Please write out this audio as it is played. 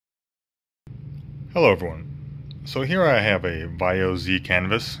Hello everyone. So here I have a Vaio Z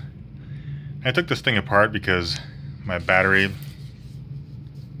Canvas. I took this thing apart because my battery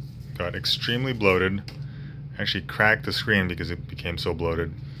got extremely bloated. I actually cracked the screen because it became so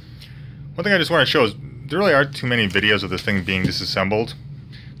bloated. One thing I just want to show is there really aren't too many videos of this thing being disassembled.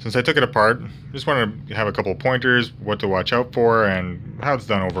 Since I took it apart, I just want to have a couple of pointers, what to watch out for, and how it's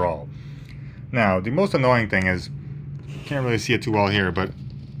done overall. Now, the most annoying thing is, you can't really see it too well here, but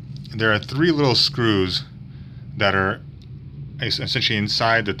there are three little screws that are essentially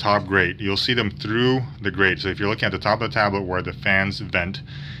inside the top grate. You'll see them through the grate. So if you're looking at the top of the tablet where the fans vent,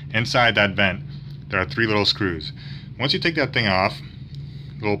 inside that vent there are three little screws. Once you take that thing off,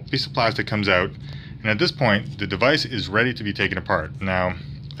 a little piece of plastic comes out, and at this point the device is ready to be taken apart. Now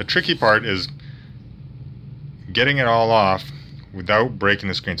the tricky part is getting it all off without breaking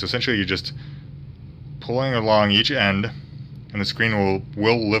the screen. So essentially you're just pulling along each end and the screen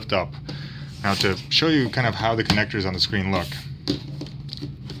will lift up. Now to show you kind of how the connectors on the screen look. Take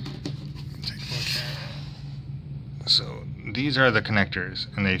a look at. So these are the connectors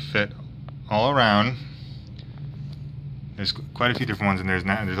and they fit all around. There's quite a few different ones, and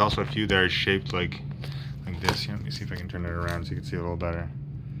there's also a few that are shaped like this. Here, let me see if I can turn it around so you can see a little better.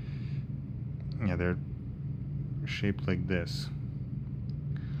 Yeah, they're shaped like this.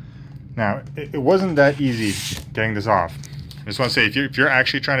 Now, it wasn't that easy getting this off. I just want to say, if you're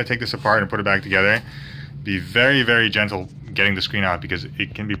actually trying to take this apart and put it back together, be very, very gentle getting the screen out because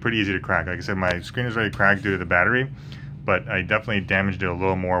it can be pretty easy to crack. Like I said, my screen is already cracked due to the battery, but I definitely damaged it a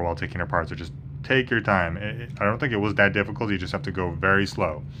little more while taking it apart, so just take your time. I don't think it was that difficult, you just have to go very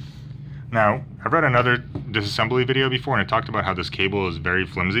slow. Now, I've read another disassembly video before and it talked about how this cable is very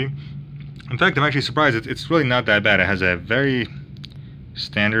flimsy. In fact, I'm actually surprised. It's really not that bad. It has a very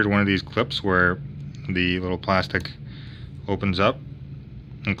standard one of these clips where the little plastic opens up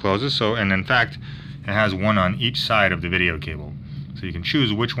and closes. So, and in fact, it has one on each side of the video cable. So you can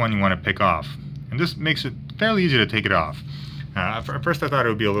choose which one you want to pick off. And this makes it fairly easy to take it off. At first I thought it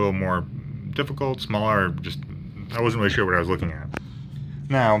would be a little more difficult, smaller, just I wasn't really sure what I was looking at.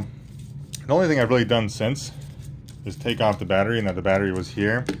 Now, the only thing I've really done since is take off the battery, and that the battery was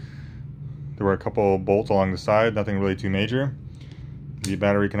here. There were a couple bolts along the side, nothing really too major. The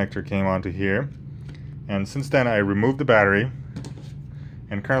battery connector came onto here. And since then I removed the battery,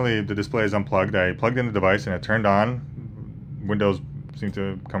 and currently the display is unplugged. I plugged in the device and it turned on. Windows seemed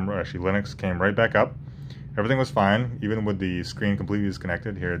to come, actually Linux came right back up. Everything was fine, even with the screen completely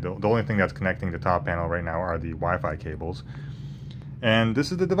disconnected. Here, the only thing that's connecting the top panel right now are the Wi-Fi cables. And this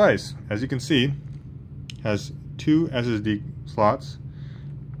is the device. As you can see, has two SSD slots,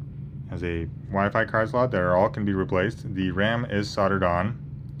 has a Wi-Fi card slot that all can be replaced. The RAM is soldered on,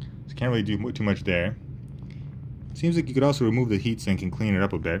 so you can't really do too much there. Seems like you could also remove the heatsink and clean it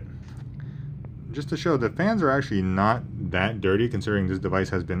up a bit. Just to show, the fans are actually not that dirty considering this device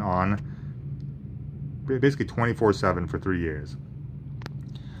has been on basically 24/7 for 3 years.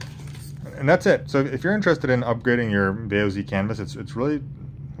 And that's it. So if you're interested in upgrading your Vaio Z Canvas, it's really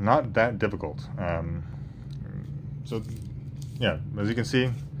not that difficult. So yeah, as you can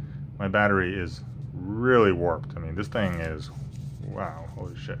see, my battery is really warped. I mean, this thing is, wow,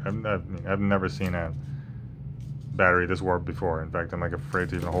 holy shit. I've never seen a battery this warped before. In fact, I'm like afraid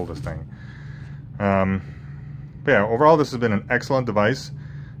to even hold this thing. But yeah, overall this has been an excellent device.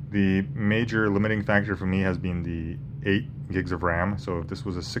 The major limiting factor for me has been the 8 gigs of RAM. So if this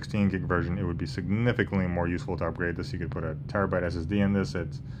was a 16 gig version, it would be significantly more useful to upgrade this. You could put a terabyte SSD in this.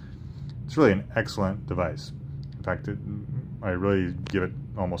 It's really an excellent device. In fact, I really give it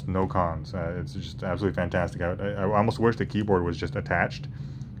almost no cons. It's just absolutely fantastic. I almost wish the keyboard was just attached,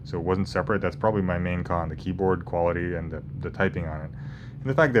 so it wasn't separate. That's probably my main con, the keyboard quality and the typing on it. And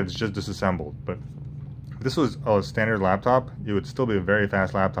the fact that it's just disassembled. But if this was a standard laptop, it would still be a very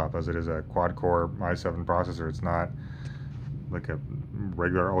fast laptop, as it is a quad-core i7 processor. It's not like a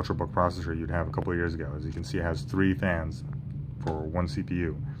regular Ultrabook processor you'd have a couple of years ago. As you can see, it has 3 fans for 1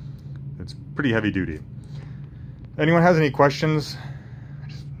 CPU. It's pretty heavy duty. Anyone has any questions?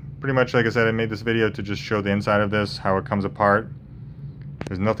 Pretty much, like I said, I made this video to just show the inside of this, how it comes apart.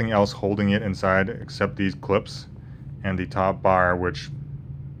 There's nothing else holding it inside except these clips and the top bar, which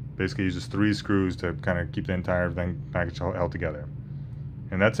basically uses 3 screws to kind of keep the entire thing package held together.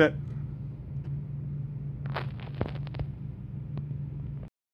 And that's it.